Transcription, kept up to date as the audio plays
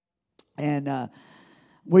And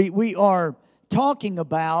we are talking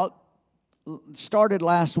about, started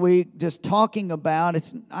last week, just talking about,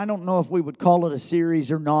 I don't know if we would call it a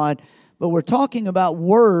series or not, but we're talking about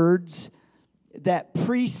words that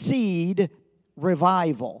precede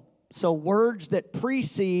revival. So words that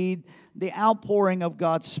precede the outpouring of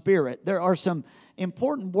God's Spirit. There are some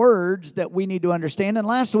important words that we need to understand. And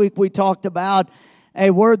last week we talked about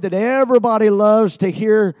a word that everybody loves to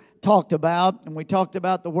hear talked about, and we talked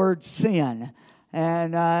about the word sin.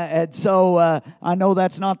 And so I know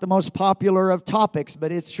that's not the most popular of topics,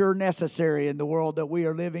 but it's sure necessary in the world that we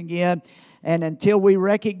are living in. And until we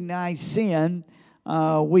recognize sin,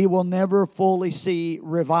 we will never fully see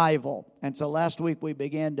revival. And so last week we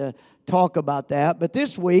began to talk about that. But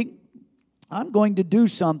this week, I'm going to do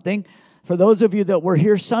something. For those of you that were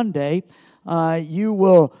here Sunday, you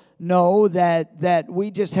will know that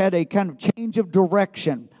we just had a kind of change of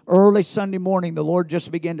direction. Early Sunday morning, the Lord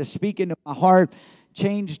just began to speak into my heart,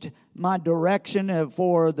 changed my direction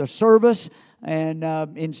for the service. And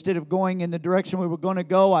instead of going in the direction we were going to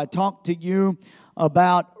go, I talked to you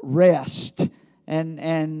about rest.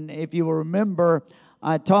 And if you will remember,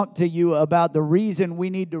 I talked to you about the reason we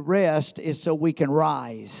need to rest is so we can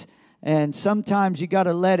rise. And sometimes you got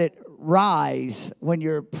to let it rise when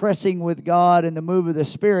you're pressing with God and the move of the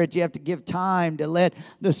Spirit. You have to give time to let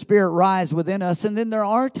the Spirit rise within us. And then there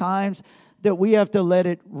are times that we have to let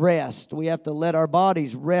it rest. We have to let our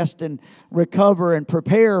bodies rest and recover and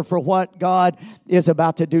prepare for what God is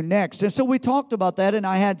about to do next. And so we talked about that, and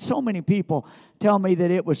I had so many people tell me that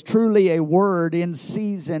it was truly a word in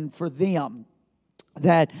season for them,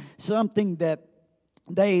 that something that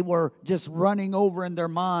they were just running over in their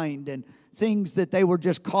mind and things that they were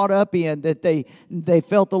just caught up in, that they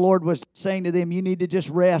felt the Lord was saying to them, you need to just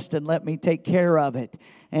rest and let me take care of it.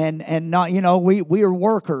 And not, we are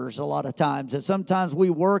workers a lot of times. And sometimes we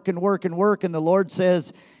work and work and work, and the Lord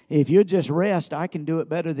says, if you just rest, I can do it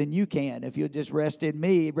better than you can. If you just rest in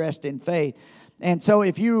me, rest in faith. And so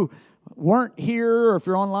if you weren't here, or if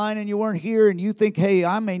you're online and you weren't here and you think, hey,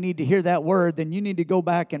 I may need to hear that word, then you need to go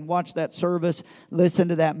back and watch that service, listen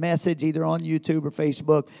to that message either on YouTube or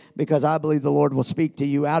Facebook, because I believe the Lord will speak to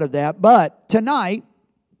you out of that. But tonight,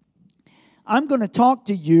 I'm going to talk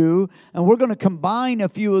to you, and we're going to combine a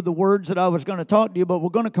few of the words that I was going to talk to you, but we're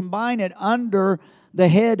going to combine it under the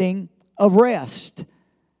heading of rest,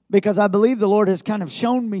 because I believe the Lord has kind of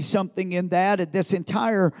shown me something in that at this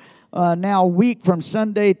entire now week from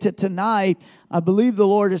Sunday to tonight. I believe the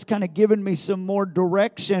Lord has kind of given me some more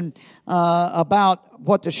direction about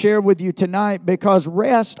what to share with you tonight, because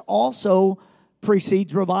rest also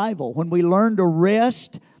precedes revival. When we learn to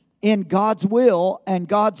rest in God's will and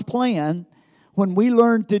God's plan, when we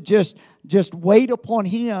learn to just wait upon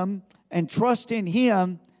Him and trust in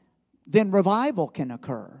Him, then revival can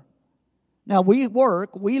occur. Now, we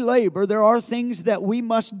work, we labor, there are things that we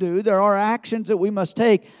must do, there are actions that we must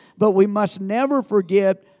take, but we must never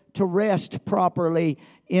forget to rest properly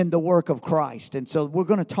in the work of Christ. And so we're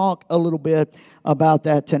going to talk a little bit about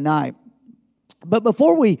that tonight. But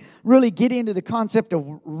before we really get into the concept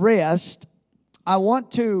of rest, I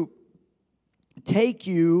want to take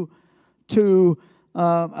you to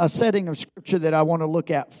a setting of Scripture that I want to look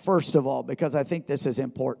at first of all, because I think this is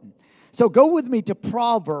important. So go with me to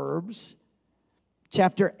Proverbs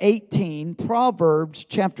chapter 18, Proverbs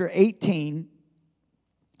chapter 18,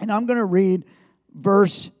 and I'm going to read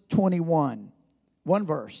verse 21. One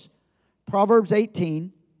verse. Proverbs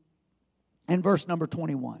 18 and verse number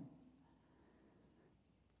 21.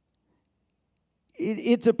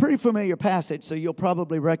 It's a pretty familiar passage, so you'll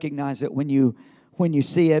probably recognize it when you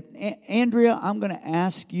see it. Andrea, I'm going to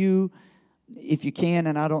ask you, if you can,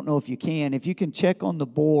 and I don't know if you can check on the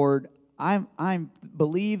board. I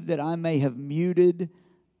believe that I may have muted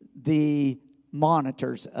the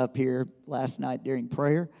monitors up here last night during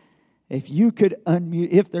prayer. If you could unmute,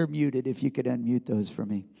 if they're muted, if you could unmute those for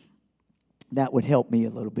me, that would help me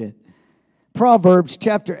a little bit. Proverbs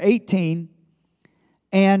chapter 18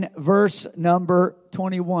 and verse number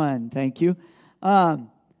 21. Thank you.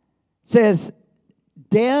 Says,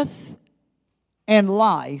 death and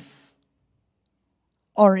life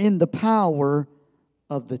are in the power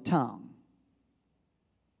of the tongue.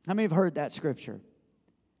 How many have heard that scripture?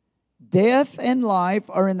 Death and life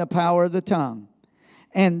are in the power of the tongue,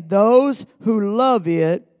 and those who love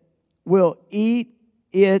it will eat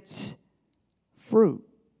its fruit.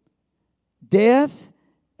 Death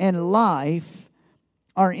and life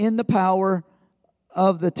are in the power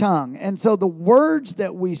of the tongue. And so the words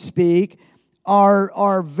that we speak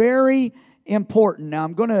are very important. Now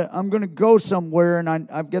I'm gonna go somewhere, and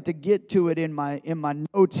I've got to get to it in my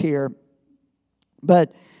notes here.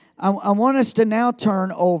 But I want us to now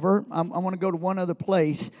turn over. I want to go to one other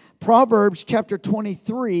place. Proverbs chapter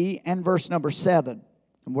 23 and verse number 7.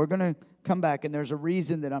 And we're going to come back, and there's a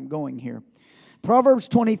reason that I'm going here. Proverbs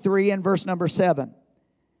 23 and verse number 7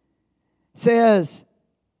 says,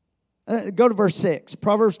 go to verse 6.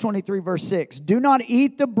 Proverbs 23 verse 6. Do not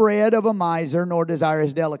eat the bread of a miser, nor desire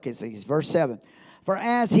his delicacies. Verse 7. For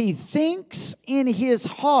as he thinks in his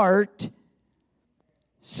heart,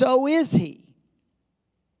 so is he.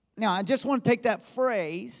 Now, I just want to take that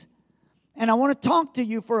phrase, and I want to talk to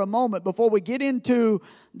you for a moment before we get into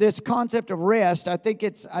this concept of rest. I think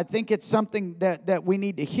it's something that we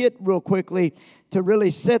need to hit real quickly to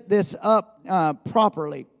really set this up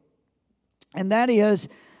properly. And that is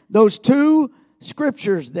those two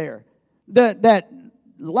scriptures there. That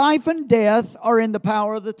life and death are in the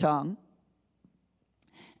power of the tongue.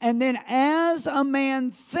 And then as a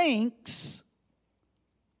man thinks,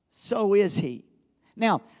 so is he.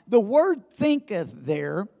 Now, the word thinketh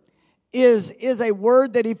there is a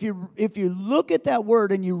word that if you look at that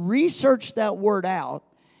word and you research that word out,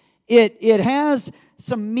 it has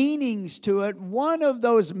some meanings to it. One of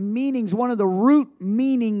those meanings, one of the root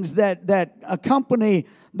meanings that accompany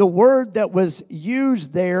the word that was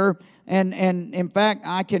used there, and in fact,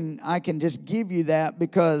 I can just give you that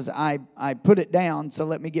because I put it down. So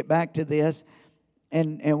let me get back to this,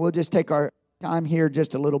 and we'll just take our time here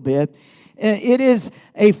just a little bit. It is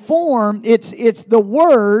a form. It's the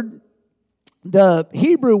word, the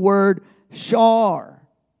Hebrew word shar.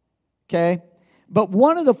 Okay, but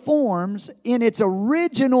one of the forms in its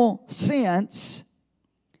original sense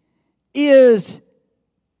is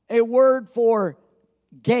a word for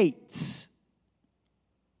gates.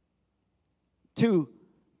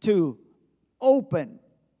 To open.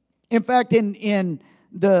 In fact, in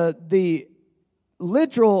the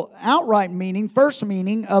literal outright meaning, first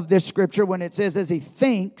meaning of this scripture, when it says, as he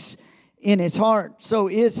thinks in his heart, so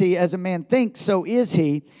is he. As a man thinks, so is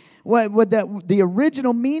he. The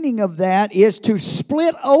original meaning of that is to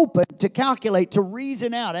split open, to calculate, to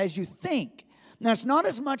reason out as you think. Now, it's not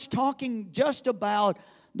as much talking just about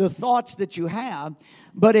the thoughts that you have,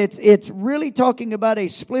 but it's really talking about a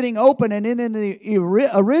splitting open. And in the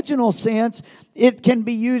original sense, it can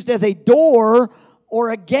be used as a door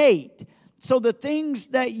or a gate. So the things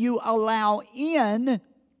that you allow in,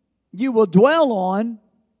 you will dwell on,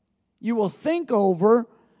 you will think over,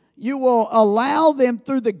 you will allow them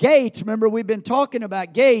through the gates. Remember, we've been talking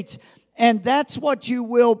about gates, and that's what you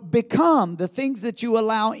will become. The things that you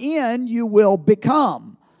allow in, you will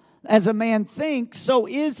become. As a man thinks, so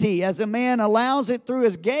is he. As a man allows it through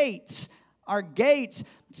his gates, our gates,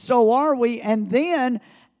 so are we. And then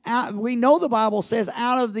we know the Bible says,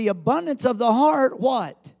 out of the abundance of the heart,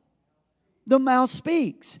 what? The mouth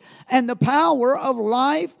speaks. And the power of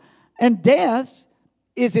life and death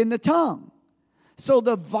is in the tongue. So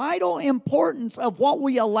the vital importance of what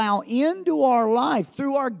we allow into our life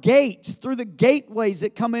through our gates, through the gateways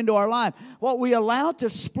that come into our life, what we allow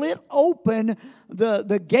to split open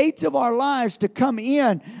the gates of our lives to come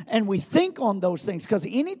in, and we think on those things, because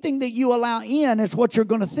anything that you allow in is what you're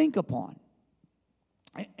going to think upon.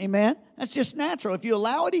 Amen? That's just natural. If you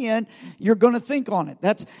allow it in, you're going to think on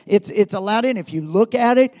it. It's allowed in. If you look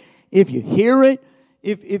at it, if you hear it,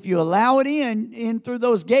 if you allow it in through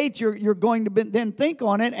those gates, you're going to then think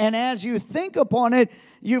on it. And as you think upon it,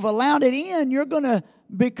 you've allowed it in, you're going to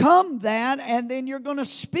become that, and then you're going to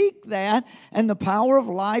speak that. And the power of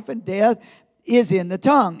life and death is in the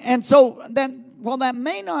tongue. And so while that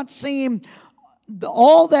may not seem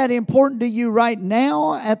all that important to you right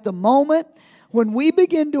now at the moment, when we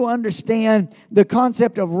begin to understand the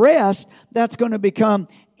concept of rest, that's going to become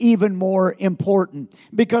even more important.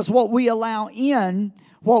 Because what we allow in,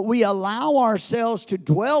 what we allow ourselves to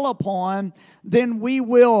dwell upon, then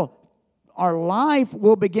our life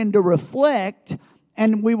will begin to reflect,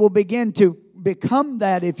 and we will begin to become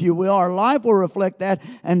that, if you will. Our life will reflect that,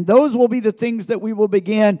 and those will be the things that we will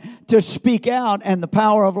begin to speak out, and the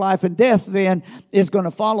power of life and death then is going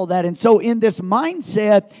to follow that. And so in this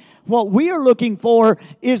mindset, what we are looking for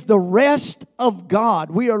is the rest of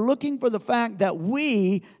God. We are looking for the fact that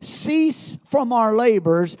we cease from our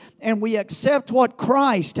labors and we accept what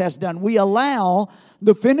Christ has done. We allow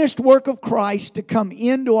the finished work of Christ to come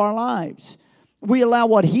into our lives. We allow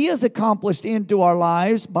what He has accomplished into our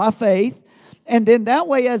lives by faith. And then that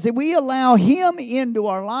way, as we allow Him into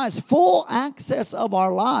our lives, full access of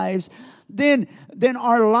our lives, then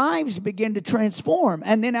our lives begin to transform.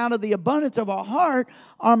 And then out of the abundance of our heart,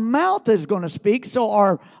 our mouth is going to speak. So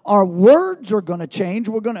our words are going to change.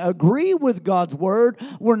 We're going to agree with God's word.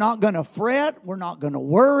 We're not going to fret. We're not going to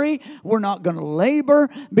worry. We're not going to labor,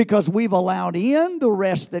 because we've allowed in the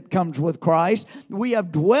rest that comes with Christ. We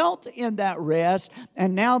have dwelt in that rest,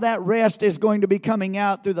 and now that rest is going to be coming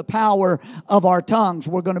out through the power of our tongues.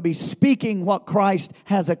 We're going to be speaking what Christ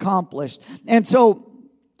has accomplished. And so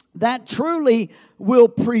that truly will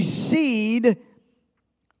precede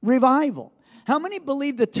revival. How many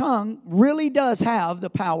believe the tongue really does have the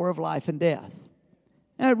power of life and death?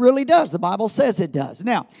 And it really does. The Bible says it does.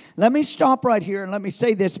 Now, let me stop right here and let me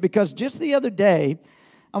say this, because just the other day,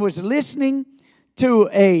 I was listening to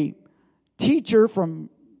a teacher from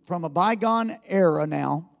a bygone era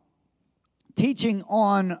now, teaching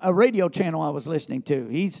on a radio channel I was listening to.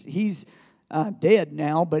 He's dead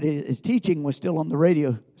now, but his teaching was still on the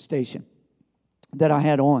radio station that I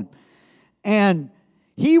had on. And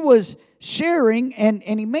he was sharing, and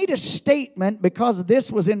he made a statement, because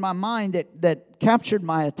this was in my mind that captured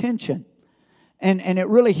my attention. And it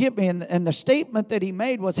really hit me. And the statement that he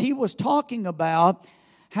made was, he was talking about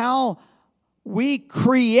how we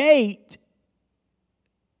create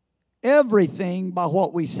everything by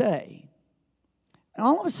what we say. And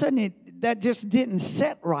all of a sudden, that just didn't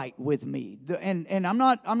set right with me. And I'm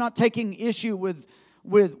not taking issue with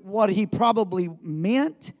what he probably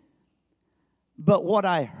meant, but what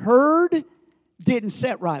I heard didn't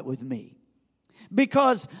set right with me.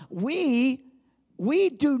 Because we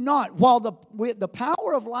do not, while the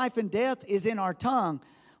power of life and death is in our tongue,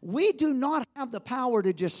 we do not have the power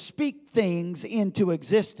to just speak things into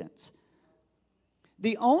existence.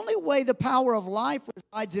 The only way the power of life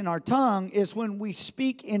resides in our tongue is when we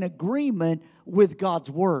speak in agreement with God's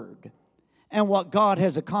word and what God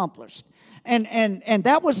has accomplished. And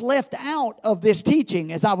that was left out of this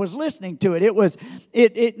teaching as I was listening to it. It was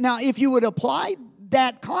now, if you would apply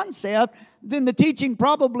that concept, then the teaching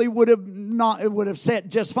probably would have set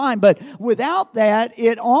just fine. But without that,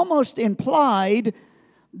 it almost implied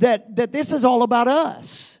that this is all about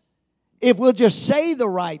us. If we'll just say the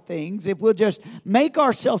right things, if we'll just make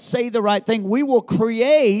ourselves say the right thing, we will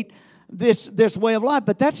create this way of life.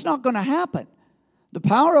 But that's not going to happen. The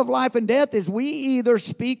power of life and death is we either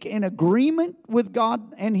speak in agreement with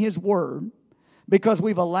God and His Word, because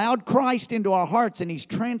we've allowed Christ into our hearts and He's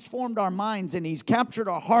transformed our minds and He's captured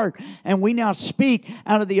our heart, and we now speak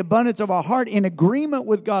out of the abundance of our heart in agreement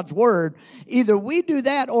with God's Word. Either we do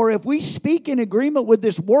that, or if we speak in agreement with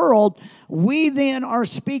this world, we then are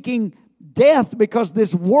speaking death, because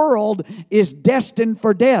this world is destined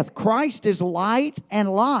for death. Christ is light and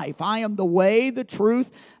life. I am the way, the truth,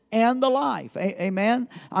 and the life. Amen?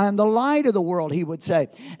 I am the light of the world, he would say.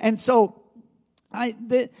 And so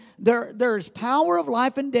there's power of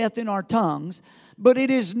life and death in our tongues, but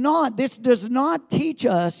this does not teach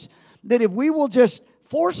us that if we will just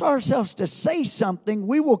force ourselves to say something,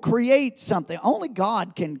 we will create something. Only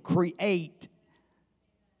God can create.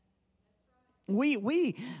 We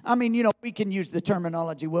can use the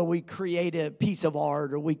terminology, well, we create a piece of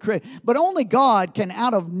art, or but only God can,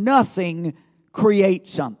 out of nothing, create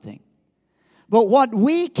something. But what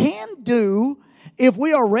we can do, if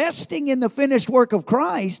we are resting in the finished work of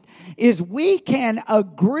Christ, is we can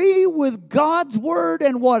agree with God's word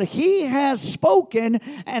and what He has spoken,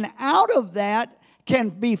 and out of that can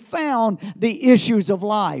be found the issues of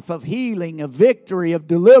life, of healing, of victory, of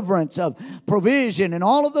deliverance, of provision, and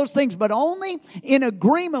all of those things, but only in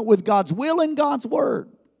agreement with God's will and God's word.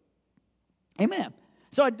 Amen.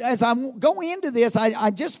 So as I go into this,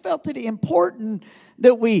 I just felt it important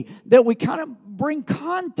that we kind of bring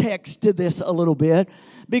context to this a little bit,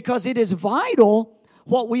 because it is vital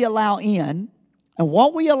what we allow in, and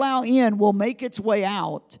what we allow in will make its way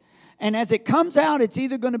out. And as it comes out, it's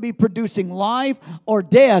either going to be producing life or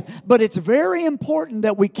death. But it's very important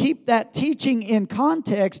that we keep that teaching in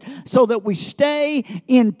context so that we stay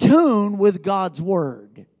in tune with God's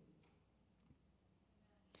word.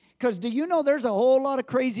 Because do you know there's a whole lot of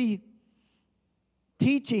crazy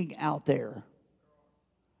teaching out there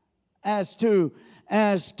as to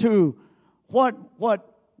what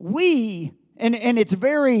we, and it's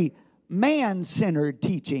very man-centered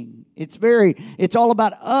teaching. It's all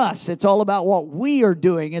about us. It's all about what we are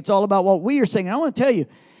doing. It's all about what we are saying. And I want to tell you,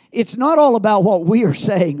 it's not all about what we are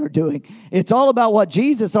saying or doing. It's all about what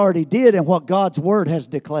Jesus already did and what God's word has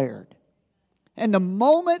declared. And the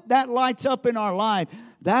moment that lights up in our life,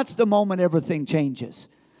 that's the moment everything changes.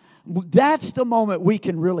 That's the moment we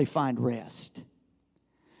can really find rest.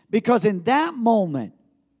 Because in that moment,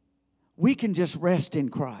 we can just rest in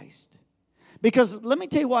Christ. Because let me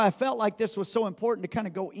tell you why I felt like this was so important to kind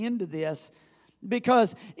of go into this.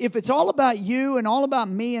 Because if it's all about you and all about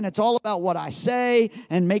me and it's all about what I say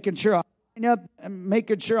and making sure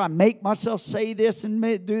I make myself say this and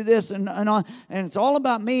do this and it's all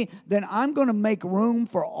about me, then I'm going to make room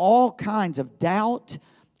for all kinds of doubt,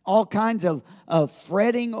 all kinds of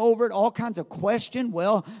fretting over it, all kinds of question.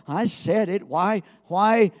 Well, I said it. Why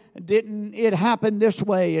didn't it happen this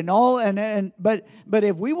way? And all but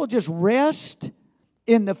if we will just rest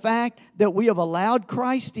in the fact that we have allowed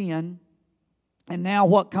Christ in, and now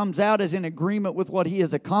what comes out is in agreement with what He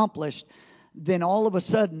has accomplished, then all of a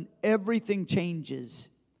sudden everything changes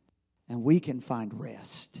and we can find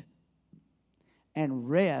rest. And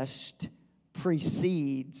rest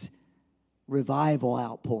precedes revival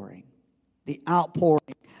outpouring, the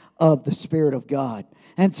outpouring of the Spirit of God.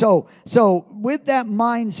 And so with that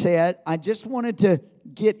mindset, I just wanted to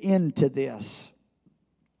get into this.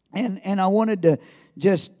 And I wanted to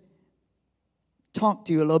just talk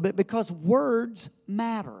to you a little bit because words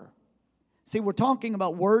matter. See, we're talking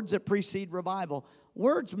about words that precede revival.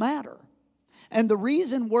 Words matter. And the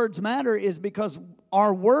reason words matter is because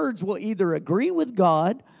our words will either agree with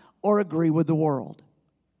God or agree with the world.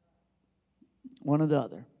 One or the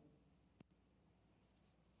other.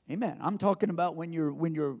 Amen. I'm talking about when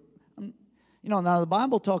you're now the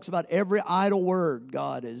Bible talks about every idle word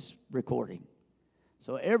God is recording.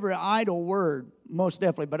 So every idle word, most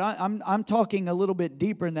definitely. But I'm talking a little bit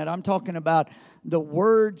deeper in that. I'm talking about the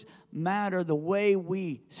words matter, the way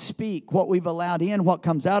we speak, what we've allowed in, what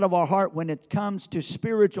comes out of our heart when it comes to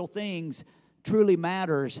spiritual things truly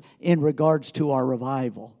matters in regards to our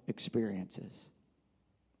revival experiences.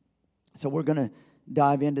 So we're going to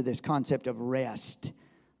dive into this concept of rest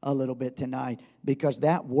a little bit tonight because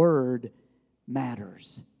that word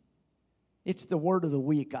matters. It's the word of the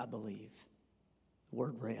week, I believe. The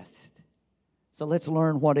word rest. So let's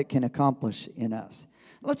learn what it can accomplish in us.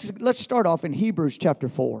 Let's start off in Hebrews chapter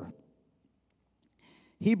 4.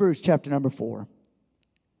 Hebrews chapter number 4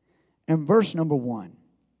 and verse number 1.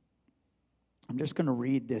 I'm just going to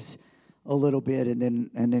read this a little bit and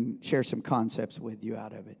then share some concepts with you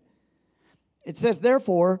out of it. It says,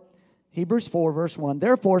 therefore, Hebrews 4 verse 1,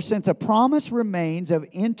 therefore, since a promise remains of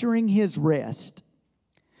entering His rest,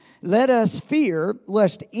 let us fear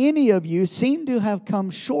lest any of you seem to have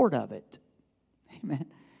come short of it. Amen.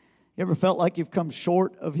 You ever felt like you've come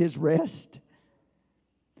short of His rest?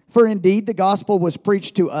 For indeed the gospel was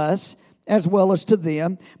preached to us as well as to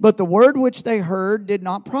them, but the word which they heard did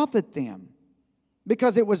not profit them,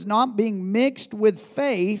 because it was not being mixed with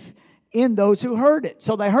faith in those who heard it.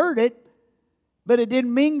 So they heard it, but it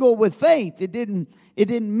didn't mingle with faith. It didn't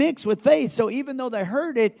mix with faith. So even though they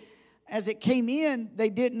heard it, as it came in, they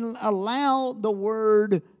didn't allow the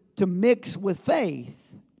word to mix with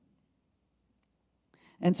faith.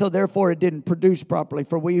 And so therefore it didn't produce properly.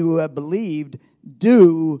 For we who have believed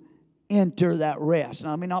do enter that rest.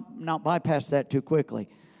 Now, I mean, not bypass that too quickly.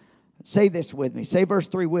 Say this with me. Say verse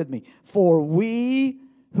 3 with me. For we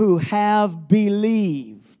who have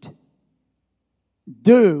believed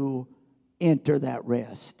do enter that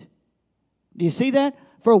rest. Do you see that?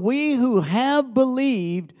 For we who have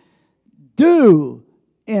believed do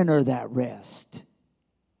enter that rest.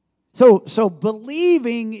 So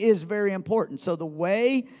believing is very important. So the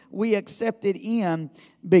way we accept it in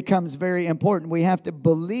becomes very important. We have to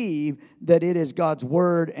believe that it is God's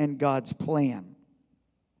word and God's plan.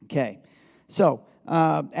 Okay. So,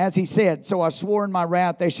 as He said, so I swore in my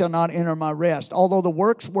wrath, they shall not enter my rest, although the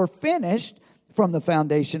works were finished from the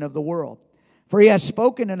foundation of the world. For He has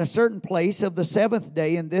spoken in a certain place of the seventh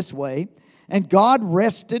day in this way, and God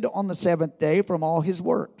rested on the seventh day from all His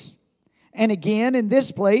works. And again, in this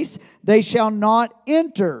place, they shall not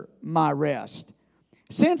enter my rest.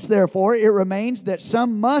 Since, therefore, it remains that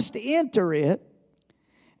some must enter it,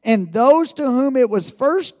 and those to whom it was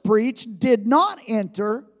first preached did not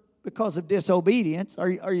enter because of disobedience.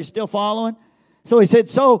 Are you still following? So he said,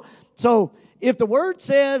 so if the word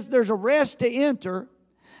says there's a rest to enter,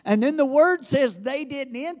 and then the word says they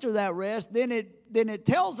didn't enter that rest, then it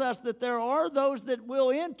tells us that there are those that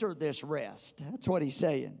will enter this rest. That's what he's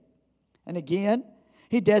saying. And again,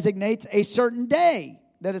 he designates a certain day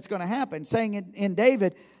that it's going to happen, saying in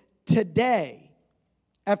David, today,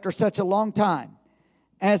 after such a long time,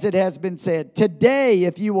 as it has been said, today,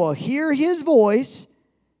 if you will hear His voice,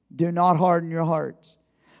 do not harden your hearts.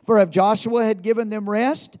 For if Joshua had given them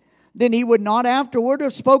rest, then he would not afterward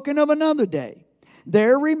have spoken of another day.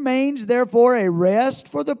 There remains therefore a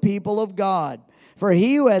rest for the people of God. For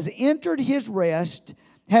he who has entered his rest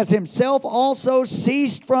has himself also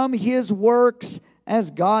ceased from his works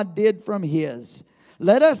as God did from his.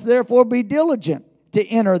 Let us therefore be diligent to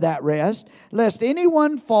enter that rest, lest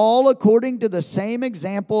anyone fall according to the same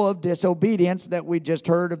example of disobedience that we just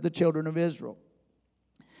heard of the children of Israel.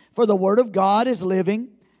 For the word of God is living,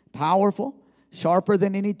 powerful, sharper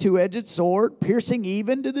than any two-edged sword, piercing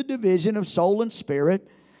even to the division of soul and spirit,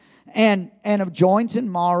 and of joints and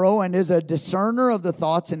marrow, and is a discerner of the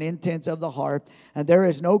thoughts and intents of the heart. And there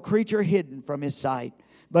is no creature hidden from his sight,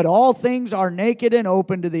 but all things are naked and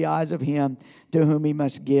open to the eyes of him to whom he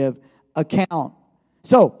must give account.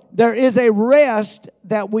 So there is a rest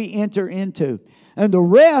that we enter into. And the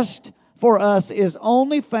rest for us is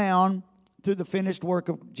only found through the finished work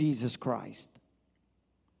of Jesus Christ.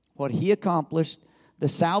 What he accomplished, the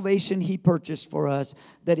salvation he purchased for us,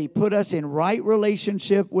 that he put us in right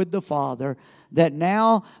relationship with the Father, that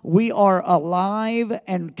now we are alive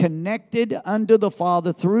and connected unto the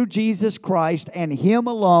Father through Jesus Christ and him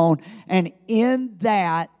alone. And in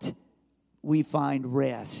that we find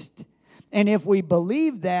rest. And if we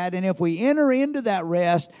believe that, and if we enter into that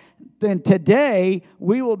rest, then today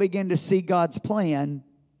we will begin to see God's plan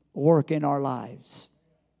work in our lives.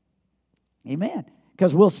 Amen.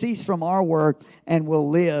 Because we'll cease from our work and we'll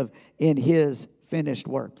live in his finished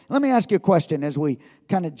work. Let me ask you a question as we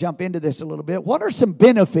kind of jump into this a little bit. What are some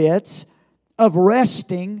benefits of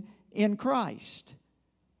resting in Christ?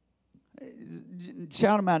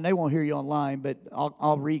 Shout them out, and they won't hear you online, but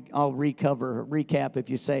I'll recap if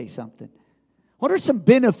you say something. What are some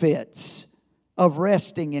benefits of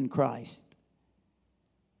resting in Christ?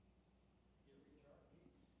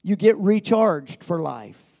 You get recharged for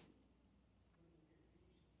life.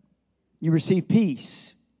 You receive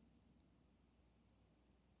peace.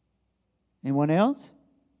 Anyone else?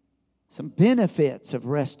 Some benefits of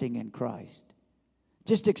resting in Christ.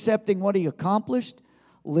 Just accepting what he accomplished,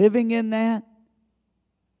 living in that,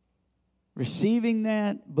 receiving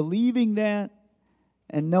that, believing that,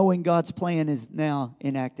 and knowing God's plan is now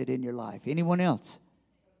enacted in your life. Anyone else?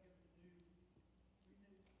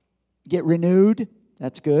 Get renewed.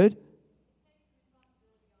 That's good.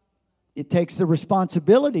 It takes the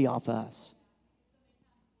responsibility off us.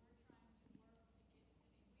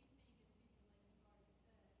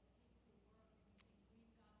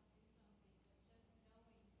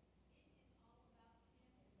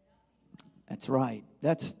 That's right.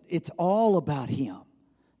 It's all about him.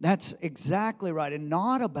 That's exactly right, and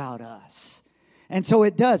not about us. And so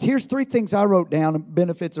it does. Here's 3 things I wrote down,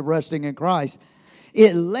 benefits of resting in Christ.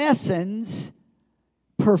 It lessens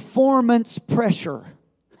performance pressure.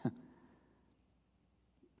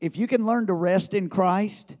 If you can learn to rest in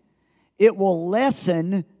Christ, it will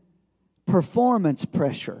lessen performance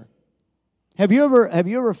pressure. Have you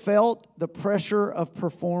ever felt the pressure of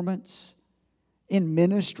performance in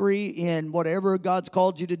ministry, in whatever God's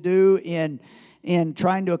called you to do, in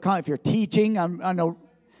trying to accomplish? If you're teaching, I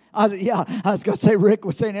was going to say, Rick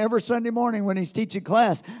was saying every Sunday morning when he's teaching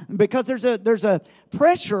class, because there's a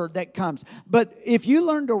pressure that comes. But if you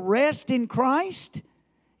learn to rest in Christ,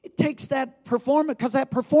 it takes that performance, because that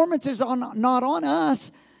performance is not on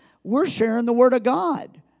us. We're sharing the Word of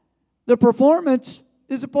God. The performance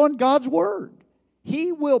is upon God's Word.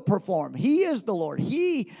 He will perform. He is the Lord.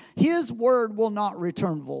 His Word will not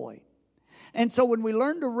return void. And so when we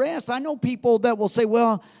learn to rest, I know people that will say,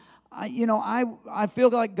 well, I feel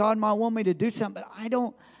like God might want me to do something, but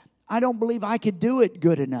I don't believe I could do it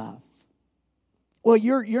good enough. Well,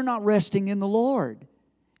 you're not resting in the Lord.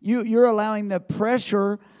 You're allowing the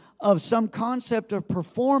pressure of some concept of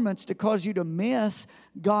performance to cause you to miss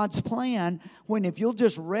God's plan, when if you'll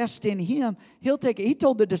just rest in him, he'll take it. He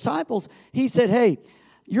told the disciples, he said, hey,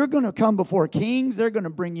 you're going to come before kings. They're going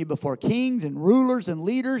to bring you before kings and rulers and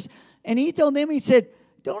leaders. And he told them, he said,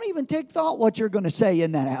 don't even take thought what you're going to say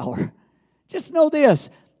in that hour. Just know this.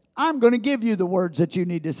 I'm going to give you the words that you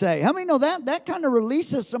need to say. How many know that kind of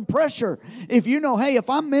releases some pressure? If you know, hey, if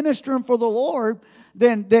I'm ministering for the Lord,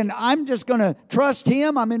 then I'm just going to trust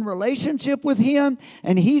him. I'm in relationship with him,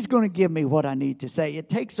 and he's going to give me what I need to say. It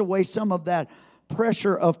takes away some of that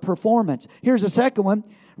pressure of performance. Here's a second one.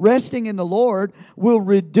 Resting in the Lord will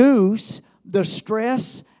reduce the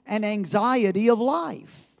stress and anxiety of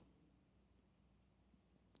life.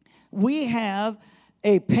 We have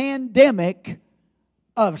a pandemic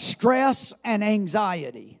of stress and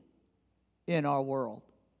anxiety in our world.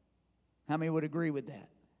 How many would agree with that?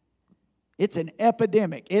 It's an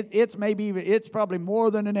epidemic. It's probably more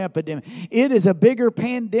than an epidemic. It is a bigger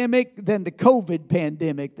pandemic than the COVID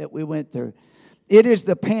pandemic that we went through. It is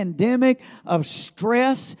the pandemic of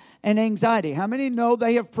stress and anxiety. How many know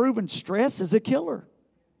they have proven stress is a killer?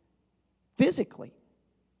 Physically.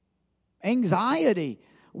 Anxiety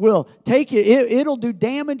will take you, it'll do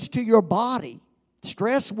damage to your body.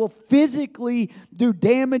 Stress will physically do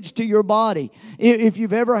damage to your body. If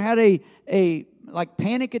you've ever had a like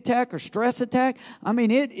panic attack or stress attack, I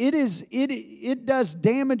mean, it does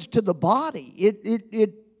damage to the body.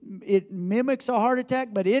 It mimics a heart attack,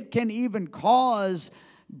 but it can even cause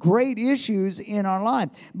great issues in our life.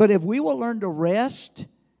 But if we will learn to rest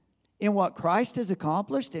in what Christ has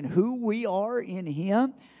accomplished and who we are in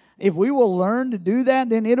Him, if we will learn to do that,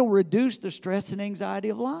 then it'll reduce the stress and anxiety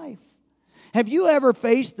of life. Have you ever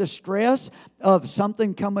faced the stress of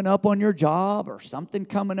something coming up on your job or something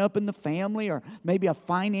coming up in the family or maybe a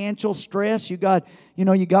financial stress? You got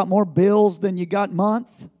more bills than you got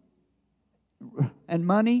month and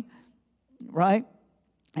money, right?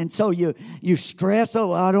 And so you stress,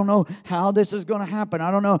 I don't know how this is going to happen.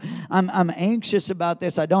 I don't know. I'm anxious about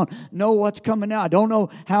this. I don't know what's coming out. I don't know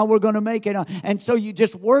how we're going to make it. And so you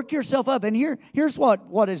just work yourself up. And here's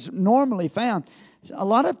what is normally found. A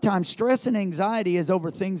lot of times stress and anxiety is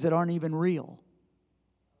over things that aren't even real,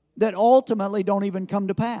 that ultimately don't even come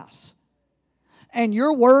to pass. And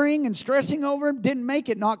you're worrying and stressing over them didn't make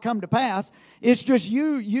it not come to pass. It's just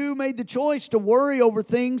you made the choice to worry over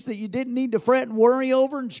things that you didn't need to fret and worry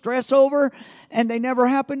over and stress over, and they never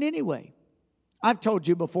happened anyway. I've told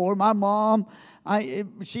you before, my mom,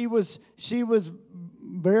 she was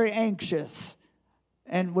very anxious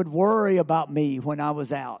and would worry about me when I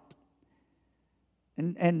was out.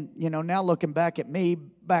 And now looking back at me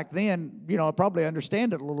back then, I probably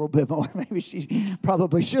understand it a little bit more. Maybe she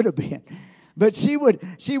probably should have been. But she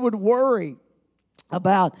would worry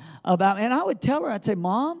about, and I would tell her, I'd say,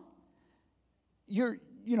 Mom,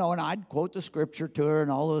 and I'd quote the scripture to her and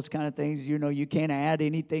all those kind of things. You can't add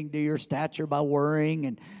anything to your stature by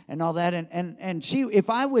worrying and all that. And she, if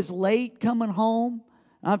I was late coming home,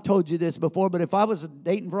 I've told you this before, but if I was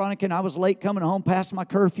dating Veronica and I was late coming home past my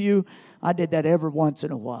curfew, I did that every once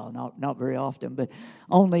in a while, not very often, but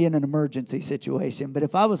only in an emergency situation. But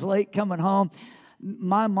if I was late coming home,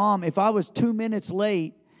 my mom, if I was 2 minutes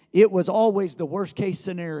late, it was always the worst case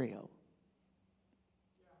scenario.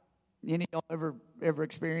 Any of y'all ever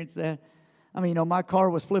experienced that? I mean, my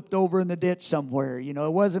car was flipped over in the ditch somewhere. It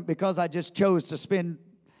wasn't because I just chose to spend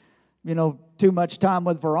too much time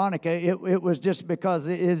with Veronica. It was just because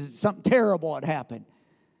something terrible had happened.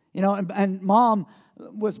 And Mom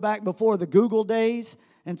was back before the Google days,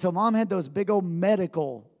 and so Mom had those big old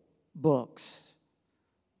medical books.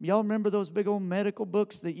 Y'all remember those big old medical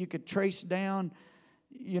books that you could trace down,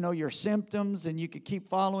 your symptoms, and you could keep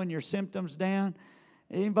following your symptoms down?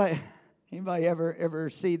 Anybody ever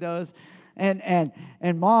see those? And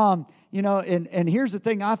Mom, and here's the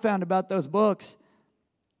thing I found about those books.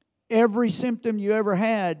 Every symptom you ever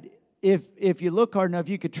had, if you look hard enough,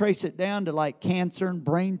 you could trace it down to like cancer and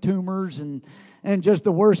brain tumors and just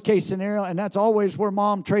the worst case scenario. And that's always where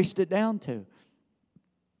Mom traced it down to.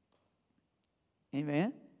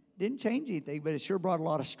 Amen? Didn't change anything, but it sure brought a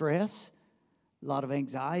lot of stress, a lot of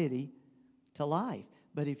anxiety to life.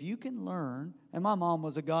 But if you can learn, and my mom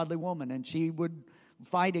was a godly woman, and she would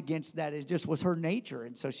fight against that. It just was her nature,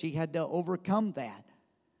 and so she had to overcome that.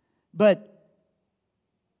 But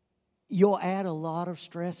you'll add a lot of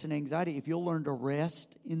stress and anxiety if you'll learn to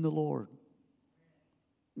rest in the Lord.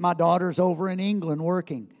 My daughter's over in England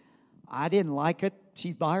working. I didn't like it.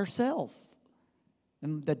 She's by herself.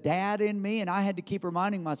 And the dad in me, and I had to keep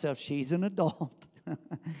reminding myself, she's an adult.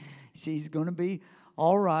 She's going to be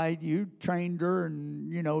all right. You trained her,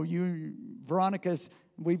 and, Veronica's,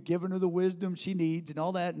 we've given her the wisdom she needs and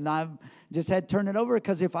all that. And I've just had to turn it over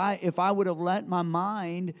because if I would have let my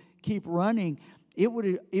mind keep running, it would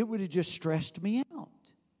have just stressed me out.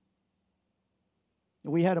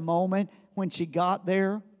 We had a moment when she got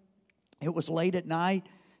there. It was late at night.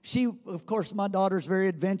 Of course, my daughter's very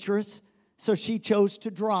adventurous, so she chose to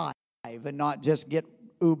drive and not just get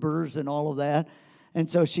Ubers and all of that. And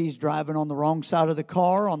so she's driving on the wrong side of the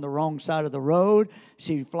car, on the wrong side of the road.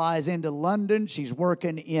 She flies into London. She's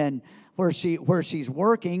working in where she's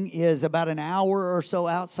working is about an hour or so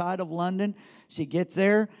outside of London. She gets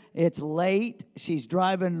there. It's late. She's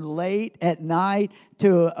driving late at night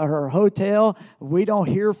to her hotel. We don't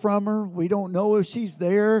hear from her. We don't know if she's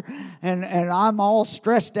there. And I'm all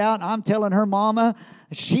stressed out. I'm telling her mama,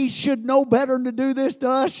 she should know better than to do this to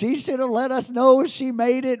us. She should have let us know she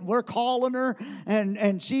made it. We're calling her,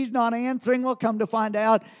 and she's not answering. We'll come to find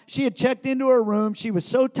out she had checked into her room. She was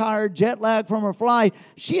so tired, jet lagged from her flight,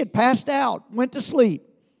 she had passed out, went to sleep.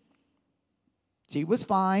 She was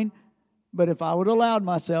fine. But if I would have allowed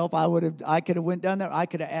myself, I could have went down there. I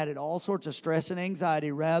could have added all sorts of stress and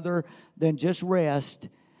anxiety rather than just rest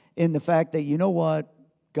in the fact that, you know what?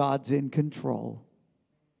 God's in control.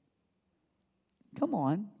 Come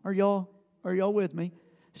on. Are y'all Are y'all with me?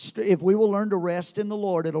 If we will learn to rest in the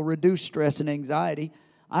Lord, it'll reduce stress and anxiety.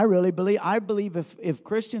 I believe if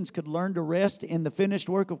Christians could learn to rest in the finished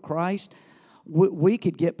work of Christ, we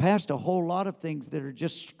could get past a whole lot of things that are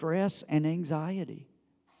just stress and anxiety.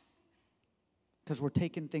 Because we're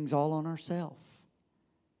taking things all on ourselves.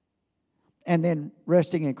 And then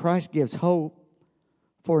resting in Christ gives hope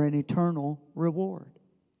for an eternal reward.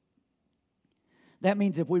 That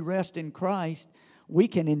means if we rest in Christ, we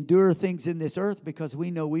can endure things in this earth because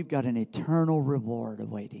we know we've got an eternal reward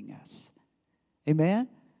awaiting us. Amen?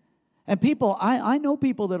 And people, I know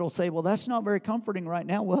people that will say, well, that's not very comforting right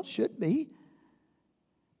now. Well, it should be.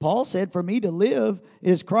 Paul said, for me to live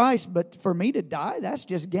is Christ, but for me to die, that's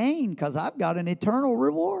just gain because I've got an eternal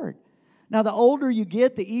reward. Now, the older you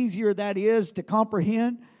get, the easier that is to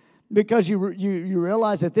comprehend because you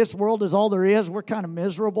realize that this world is all there is. We're kind of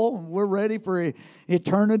miserable and we're ready for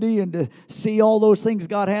eternity and to see all those things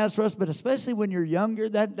God has for us. But especially when you're younger,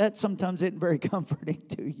 that sometimes isn't very comforting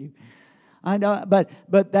to you. I know, but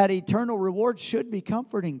that eternal reward should be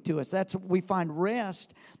comforting to us. That's we find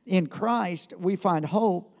rest in Christ. We find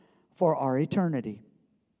hope for our eternity.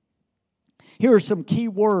 Here are some key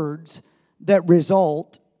words that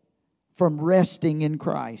result from resting in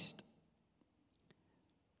Christ.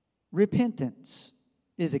 Repentance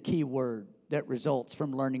is a key word that results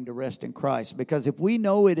from learning to rest in Christ. Because if we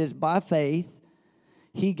know it is by faith,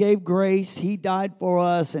 He gave grace, He died for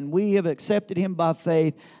us, and we have accepted Him by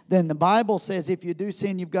faith, then the Bible says if you do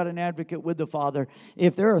sin, you've got an advocate with the Father.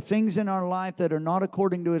 If there are things in our life that are not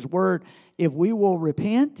according to His Word, if we will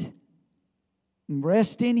repent,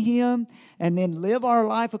 rest in Him, and then live our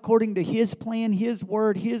life according to His plan, His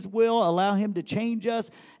Word, His will, allow Him to change us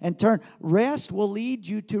and turn. Rest will lead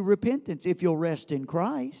you to repentance if you'll rest in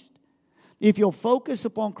Christ. If you'll focus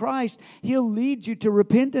upon Christ, He'll lead you to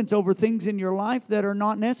repentance over things in your life that are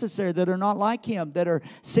not necessary, that are not like Him, that are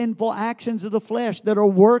sinful actions of the flesh, that are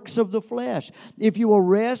works of the flesh. If you will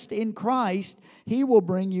rest in Christ, He will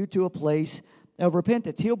bring you to a place of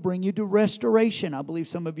repentance. He'll bring you to restoration. I believe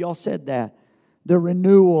some of y'all said that. The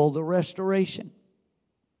renewal, the restoration.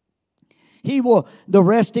 The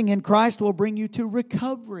resting in Christ will bring you to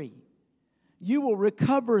recovery. You will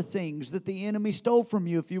recover things that the enemy stole from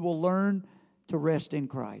you if you will learn to rest in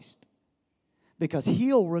Christ. Because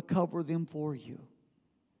He'll recover them for you.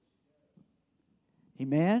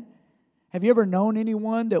 Amen? Have you ever known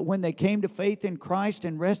anyone that when they came to faith in Christ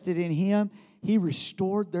and rested in Him, He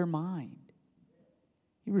restored their mind?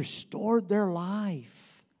 He restored their life.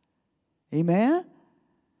 Amen?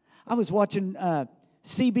 I was watching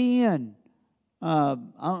CBN. I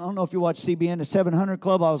don't know if you watch CBN, the 700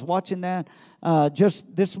 Club. I was watching that just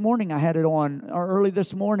this morning. I had it on early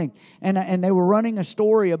this morning. And they were running a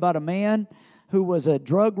story about a man who was a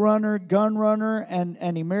drug runner, gun runner,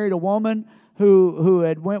 and he married a woman who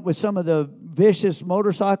had went with some of the vicious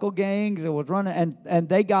motorcycle gangs and was running. And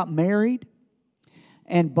they got married.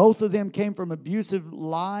 And both of them came from abusive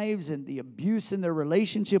lives, and the abuse in their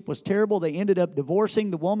relationship was terrible. They ended up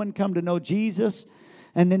divorcing. The woman come to know Jesus,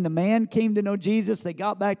 and then the man came to know Jesus. They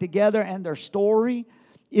got back together, and their story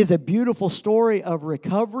is a beautiful story of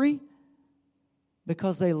recovery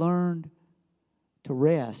because they learned to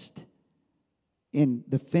rest in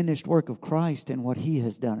the finished work of Christ and what He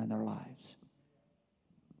has done in their lives.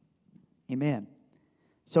 Amen.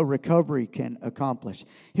 So recovery can accomplish.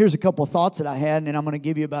 Here's a couple of thoughts that I had, and then I'm going to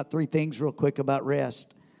give you about 3 things real quick about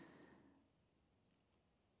rest.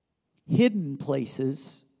 Hidden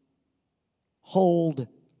places hold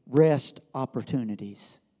rest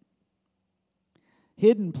opportunities.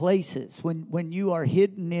 Hidden places, when you are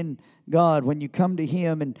hidden in God, when you come to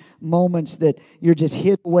Him in moments that you're just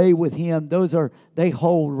hid away with Him, they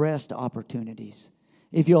hold rest opportunities.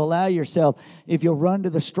 If you'll allow yourself, if you'll run to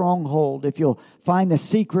the stronghold, if you'll find the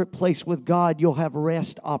secret place with God, you'll have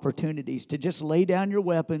rest opportunities to just lay down your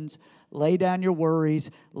weapons, lay down your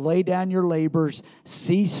worries, lay down your labors,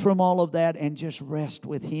 cease from all of that, and just rest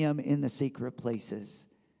with Him in the secret places.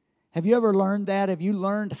 Have you ever learned that? Have you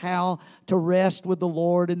learned how to rest with the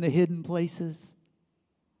Lord in the hidden places?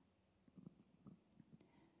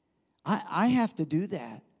 I have to do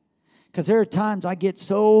that because there are times I get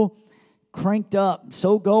so cranked up,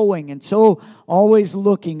 so going, and so always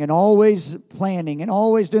looking and always planning and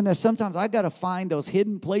always doing this. Sometimes I got to find those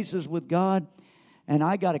hidden places with God, and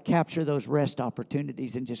I got to capture those rest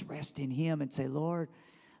opportunities and just rest in Him and say, Lord,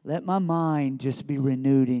 let my mind just be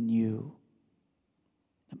renewed in You.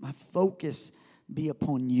 Let my focus be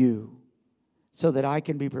upon You so that I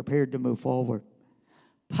can be prepared to move forward.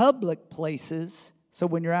 Public places, so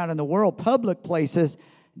when you're out in the world, public places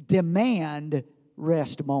demand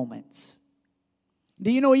rest moments.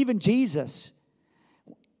 Do you know even Jesus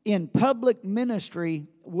in public ministry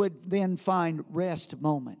would then find rest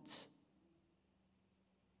moments?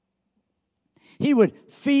 He would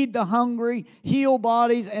feed the hungry, heal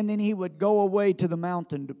bodies, and then he would go away to the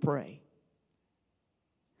mountain to pray.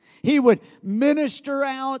 He would minister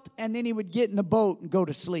out, and then he would get in the boat and go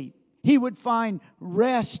to sleep. He would find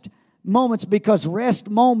rest moments because rest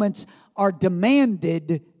moments are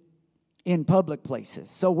demanded in public places.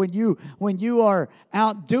 So when you are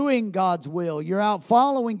out doing God's will, you're out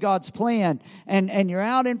following God's plan, and you're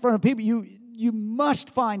out in front of people, you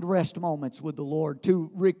must find rest moments with the Lord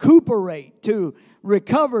to recuperate, to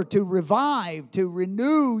recover, to revive, to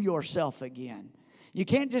renew yourself again. You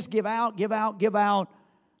can't just give out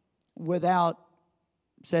without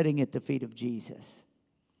setting at the feet of Jesus.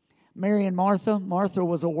 Mary and Martha. Martha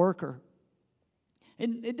was a worker.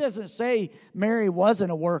 And it doesn't say Mary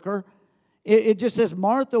wasn't a worker. It just says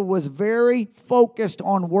Martha was very focused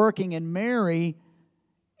on working, and Mary,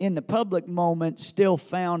 in the public moment, still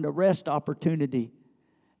found a rest opportunity.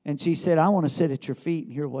 And she said, I want to sit at your feet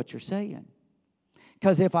and hear what you're saying.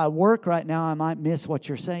 Because if I work right now, I might miss what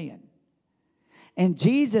you're saying. And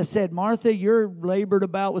Jesus said, Martha, you're labored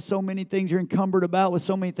about with so many things. You're encumbered about with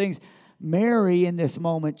so many things. Mary, in this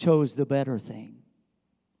moment, chose the better thing.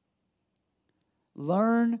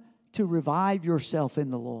 Learn to revive yourself in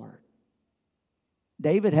the Lord.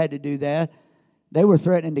 David had to do that. They were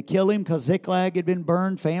threatening to kill him because Ziklag had been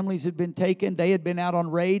burned. Families had been taken. They had been out on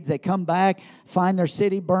raids. They come back, find their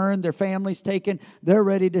city burned, their families taken. They're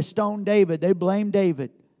ready to stone David. They blame David.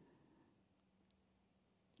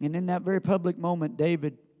 And in that very public moment,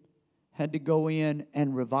 David had to go in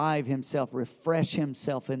and revive himself, refresh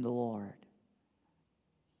himself in the Lord.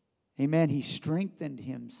 Amen. He strengthened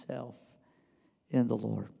himself in the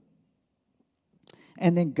Lord.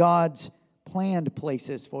 And then God's planned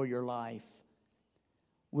places for your life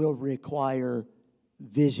will require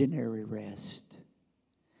visionary rest.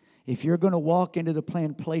 If you're going to walk into the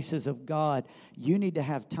planned places of God, you need to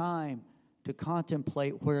have time to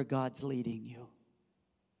contemplate where God's leading you.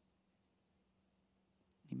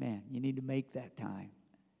 Amen. You need to make that time.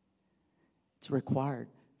 It's required.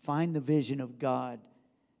 Find the vision of God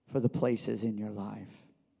for the places in your life.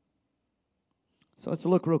 So let's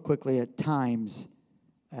look real quickly at times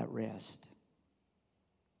at rest.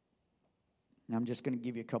 And I'm just going to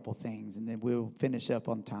give you a couple things, and then we'll finish up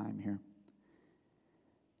on time here.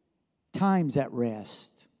 Times at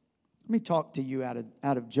rest. Let me talk to you out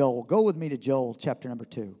of Joel. Go with me to Joel chapter number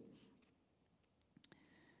 2.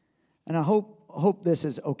 And I hope this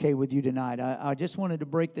is okay with you tonight. I just wanted to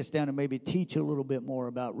break this down and maybe teach you a little bit more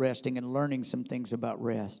about resting and learning some things about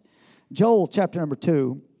rest. Joel chapter number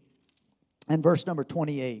 2 and verse number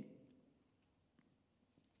 28.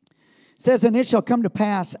 It says, and it shall come to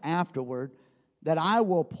pass afterward that I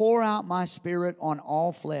will pour out my spirit on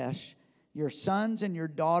all flesh. Your sons and your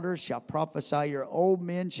daughters shall prophesy. Your old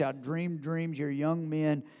men shall dream dreams. Your young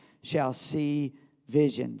men shall see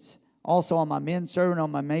visions. Also on my men servant, on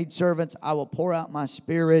my maid servants, I will pour out my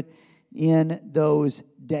spirit in those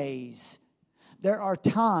days. There are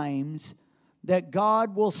times that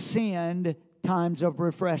God will send times of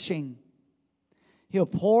refreshing. He'll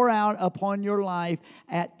pour out upon your life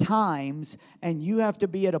at times, and you have to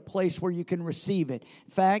be at a place where you can receive it.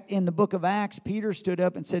 In fact, in the book of Acts, Peter stood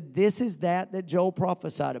up and said, this is that Joel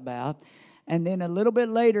prophesied about. And then a little bit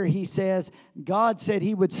later, he says, God said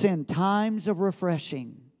he would send times of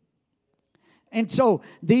refreshing. And so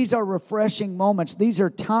these are refreshing moments. These are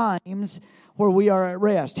times where we are at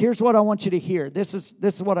rest. Here's what I want you to hear. This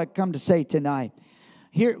is what I come to say tonight.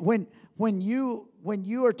 Here, when you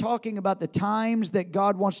are talking about the times that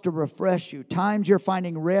God wants to refresh you, times you're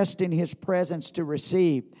finding rest in His presence to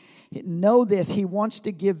receive, know this, He wants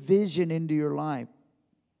to give vision into your life.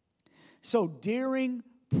 So during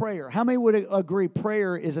prayer, how many would agree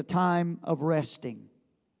prayer is a time of resting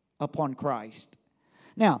upon Christ?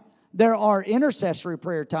 Now, there are intercessory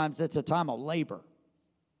prayer times that's a time of labor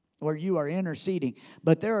where you are interceding.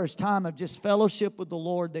 But there is time of just fellowship with the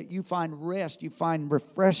Lord that you find rest, you find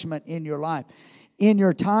refreshment in your life. In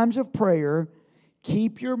your times of prayer,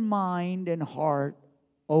 keep your mind and heart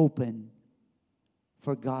open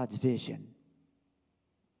for God's vision.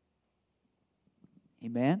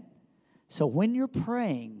 Amen? So when you're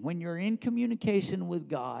praying, when you're in communication with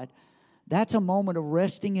God, that's a moment of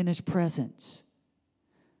resting in His presence.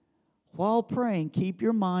 While praying, keep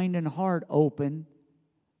your mind and heart open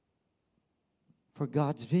for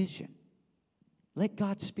God's vision. Let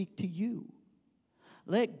God speak to you.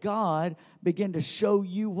 Let God begin to show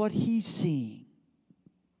you what He's seeing.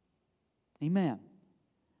 Amen.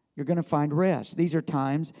 You're going to find rest. These are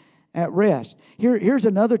times at rest. Here's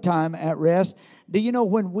another time at rest. Do you know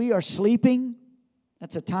when we are sleeping,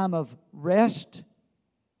 that's a time of rest,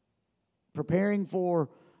 preparing for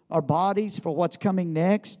our bodies for what's coming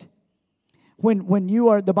next. When you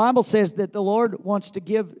are, the Bible says that the Lord wants to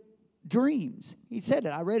give dreams. He said it.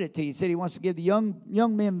 I read it to you. He said He wants to give the young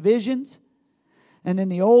men visions, and then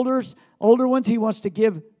the older ones He wants to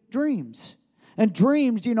give dreams. And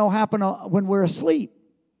dreams, happen when we're asleep.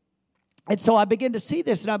 And so I begin to see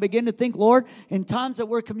this, and I begin to think, Lord, in times that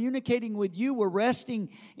we're communicating with You, we're resting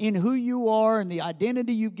in who You are and the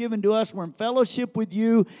identity You've given to us. We're in fellowship with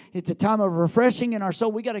You. It's a time of refreshing in our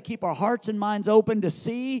soul. We got to keep our hearts and minds open to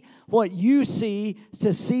see what You see,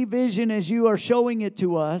 to see vision as You are showing it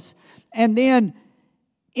to us. And then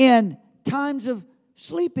in times of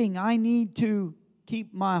sleeping, I need to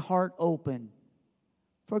keep my heart open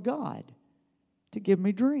for God to give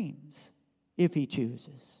me dreams if He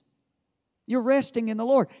chooses. You're resting in the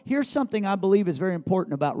Lord. Here's something I believe is very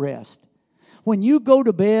important about rest. When you go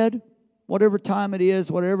to bed, whatever time it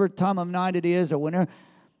is, whatever time of night it is, or whenever,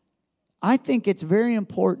 I think it's very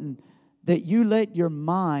important that you let your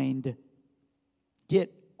mind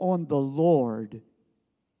get on the Lord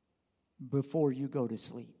before you go to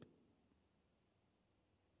sleep.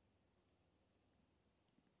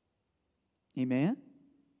 Amen?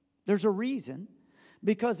 There's a reason.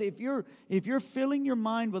 Because if you're filling your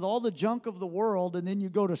mind with all the junk of the world and then you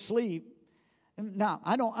go to sleep, now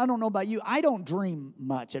I don't know about you, I don't dream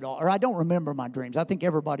much at all, or I don't remember my dreams. I think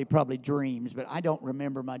everybody probably dreams, but I don't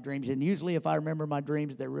remember my dreams. And usually if I remember my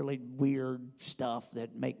dreams, they're really weird stuff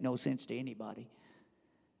that make no sense to anybody.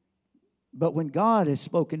 But when God has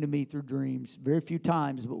spoken to me through dreams, very few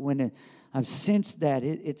times, but when I've sensed that,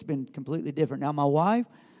 it's been completely different. Now my wife,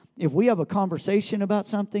 if we have a conversation about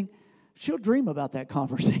something, she'll dream about that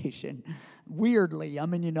conversation weirdly. I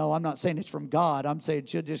mean, I'm not saying it's from God. I'm saying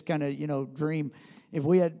she'll just kind of, dream. If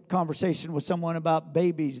we had conversation with someone about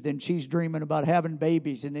babies, then she's dreaming about having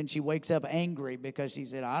babies. And then she wakes up angry because she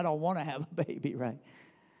said, I don't want to have a baby, right?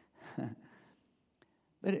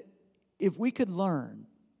 But if we could learn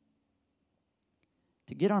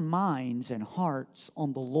to get our minds and hearts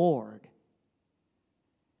on the Lord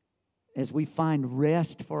as we find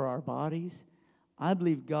rest for our bodies, I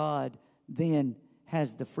believe God then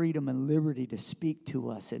has the freedom and liberty to speak to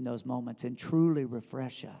us in those moments and truly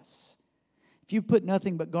refresh us. If you put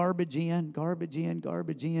nothing but garbage in, garbage in,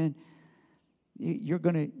 garbage are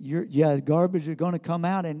going to come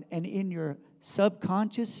out, and in your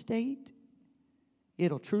subconscious state,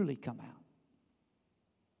 it'll truly come out.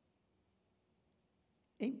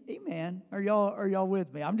 Amen. Are y'all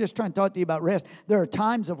with me? I'm just trying to talk to you about rest. There are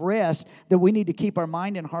times of rest that we need to keep our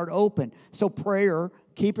mind and heart open. So prayer,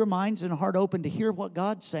 keep your minds and heart open to hear what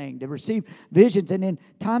God's saying, to receive visions. And in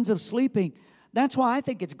times of sleeping, that's why I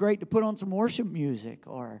think it's great to put on some worship music.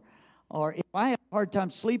 Or if I have a hard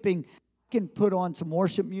time sleeping, I can put on some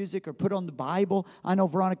worship music or put on the Bible. I know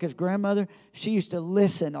Veronica's grandmother, she used to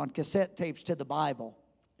listen on cassette tapes to the Bible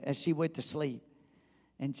as she went to sleep.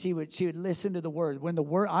 And she would listen to the Word.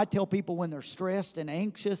 I tell people when they're stressed and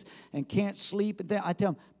anxious and can't sleep, I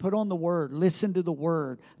tell them, put on the Word, listen to the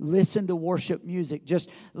Word, listen to worship music.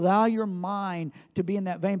 Just allow your mind to be in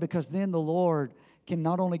that vein, because then the Lord can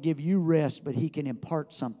not only give you rest, but He can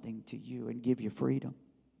impart something to you and give you freedom.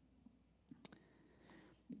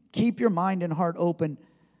 Keep your mind and heart open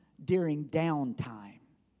during downtime.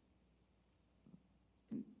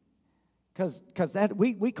 Because that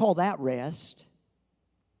we call that rest.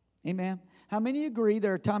 Amen. How many agree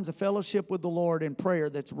there are times of fellowship with the Lord in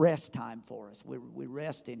prayer that's rest time for us? We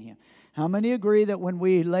rest in Him. How many agree that when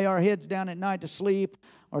we lay our heads down at night to sleep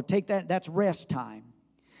or take that's rest time?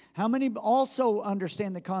 How many also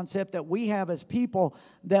understand the concept that we have as people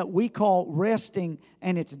that we call resting,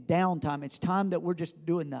 and it's downtime? It's time that we're just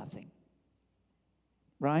doing nothing.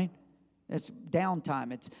 Right? It's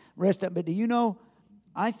downtime. It's rest time. But do you know,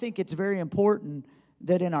 I think it's very important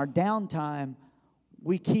that in our downtime,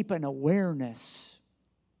 we keep an awareness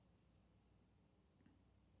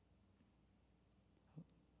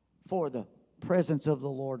for the presence of the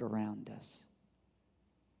Lord around us.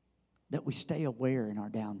 That we stay aware in our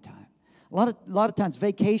downtime. A lot of times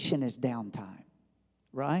vacation is downtime,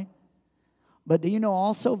 right? But do you know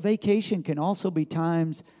also vacation can also be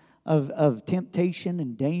times of temptation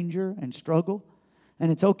and danger and struggle.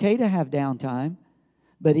 And it's okay to have downtime,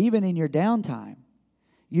 but even in your downtime,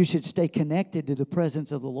 you should stay connected to the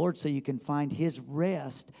presence of the Lord so you can find His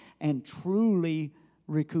rest and truly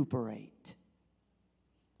recuperate.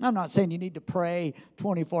 I'm not saying you need to pray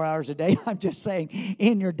 24 hours a day. I'm just saying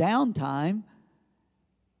in your downtime,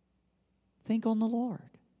 think on the Lord.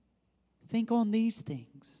 Think on these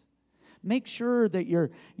things. Make sure that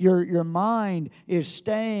your mind is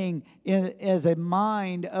staying as a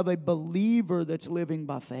mind of a believer that's living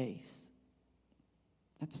by faith.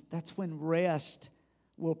 That's when rest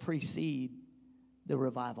will precede the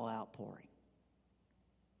revival outpouring.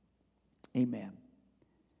 Amen.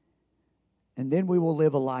 And then we will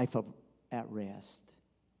live a life at rest.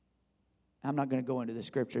 I'm not going to go into the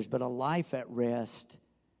scriptures, but a life at rest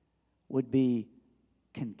would be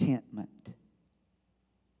contentment.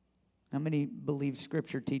 How many believe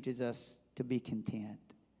Scripture teaches us to be content?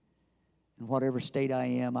 In whatever state I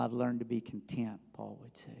am, I've learned to be content, Paul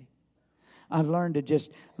would say. I've learned to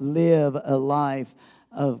just live a life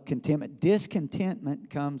of contentment. Discontentment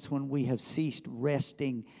comes when we have ceased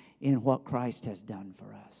resting in what Christ has done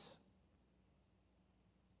for us.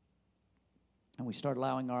 And we start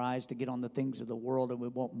allowing our eyes to get on the things of the world, and we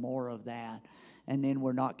want more of that. And then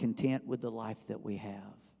we're not content with the life that we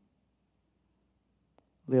have.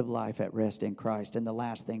 Live life at rest in Christ. And the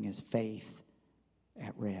last thing is faith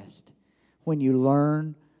at rest. When you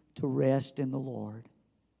learn to rest in the Lord,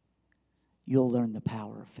 you'll learn the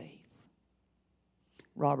power of faith.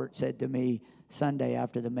 Robert said to me Sunday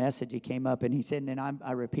after the message, he came up and he said, and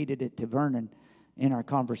I repeated it to Vernon in our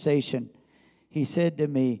conversation. He said to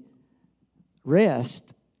me,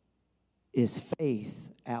 rest is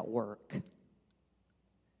faith at work.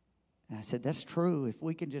 And I said, that's true. If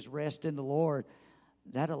we can just rest in the Lord,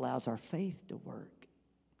 that allows our faith to work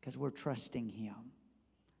because we're trusting Him.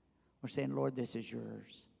 We're saying, Lord, this is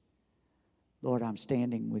yours. Lord, I'm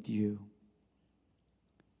standing with you.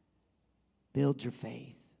 Build your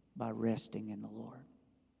faith by resting in the Lord.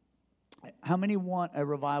 How many want a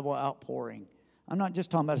revival outpouring? I'm not just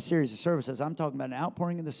talking about a series of services. I'm talking about an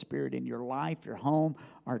outpouring of the Spirit in your life, your home,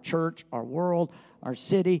 our church, our world, our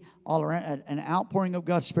city, all around. An outpouring of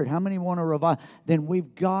God's Spirit. How many want a revival? Then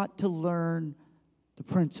we've got to learn the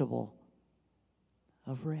principle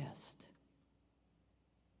of rest.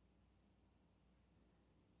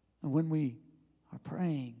 And when we are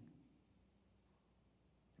praying,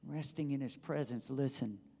 resting in His presence,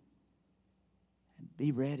 listen and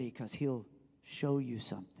be ready because He'll show you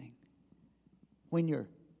something. When you're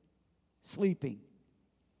sleeping,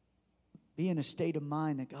 be in a state of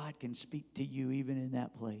mind that God can speak to you even in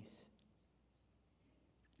that place.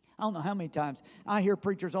 I don't know how many times I hear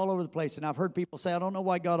preachers all over the place, and I've heard people say, I don't know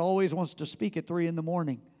why God always wants to speak at 3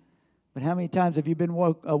 a.m. But how many times have you been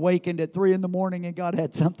awakened at 3 a.m. and God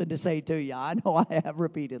had something to say to you? I know I have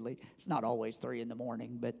repeatedly. It's not always 3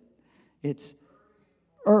 a.m, but it's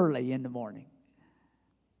early in the morning.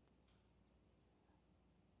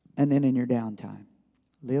 And then in your downtime,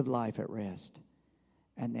 live life at rest.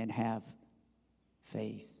 And then have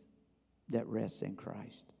faith that rests in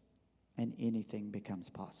Christ. And anything becomes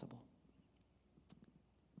possible.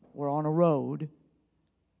 We're on a road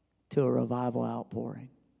to a revival outpouring.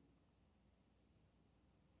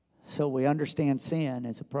 So we understand sin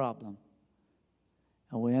is a problem.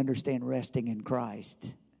 And we understand resting in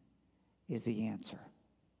Christ is the answer.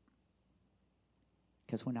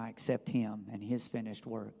 Because when I accept Him and His finished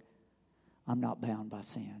work, I'm not bound by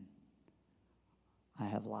sin. I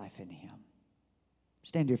have life in Him.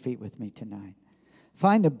 Stand to your feet with me tonight.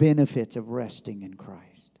 Find the benefits of resting in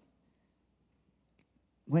Christ.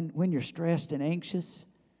 When you're stressed and anxious,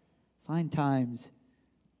 find times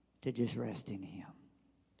to just rest in Him.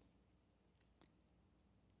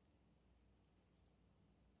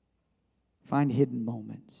 Find hidden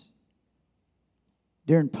moments.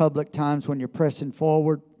 During public times when you're pressing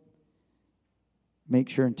forward, make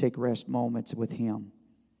sure and take rest moments with Him.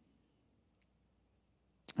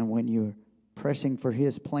 And when you're pressing for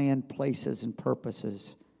His planned places and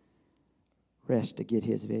purposes, rest to get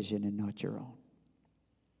His vision and not your own.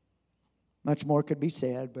 Much more could be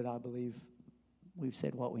said, but I believe we've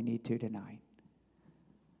said what we need to tonight.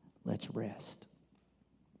 Let's rest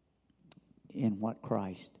in what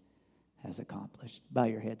Christ has accomplished. Bow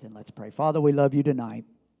your heads and let's pray. Father, we love You tonight.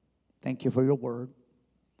 Thank You for Your word.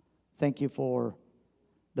 Thank You for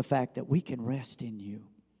the fact that we can rest in You.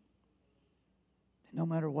 No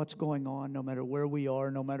matter what's going on, no matter where we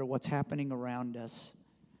are, no matter what's happening around us,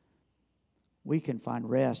 we can find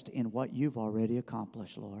rest in what You've already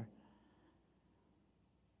accomplished, Lord.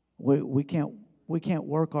 We can't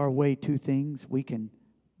work our way to things. We can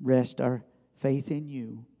rest our faith in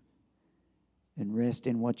You and rest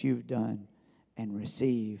in what You've done and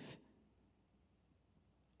receive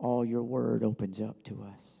all Your word opens up to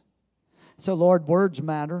us. So, Lord, words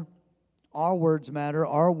matter. Our words matter.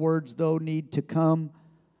 Our words, though, need to come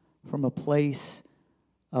from a place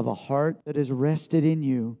of a heart that is rested in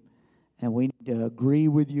You. And we need to agree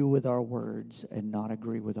with You with our words and not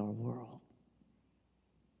agree with our world.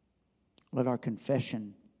 Let our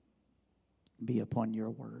confession be upon your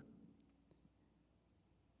word.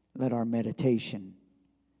 Let our meditation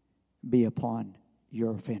be upon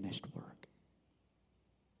your finished work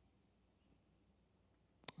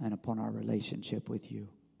and upon our relationship with you.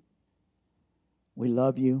 We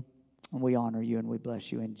love you and we honor you and we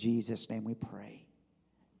bless you. In Jesus' name we pray.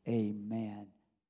 Amen.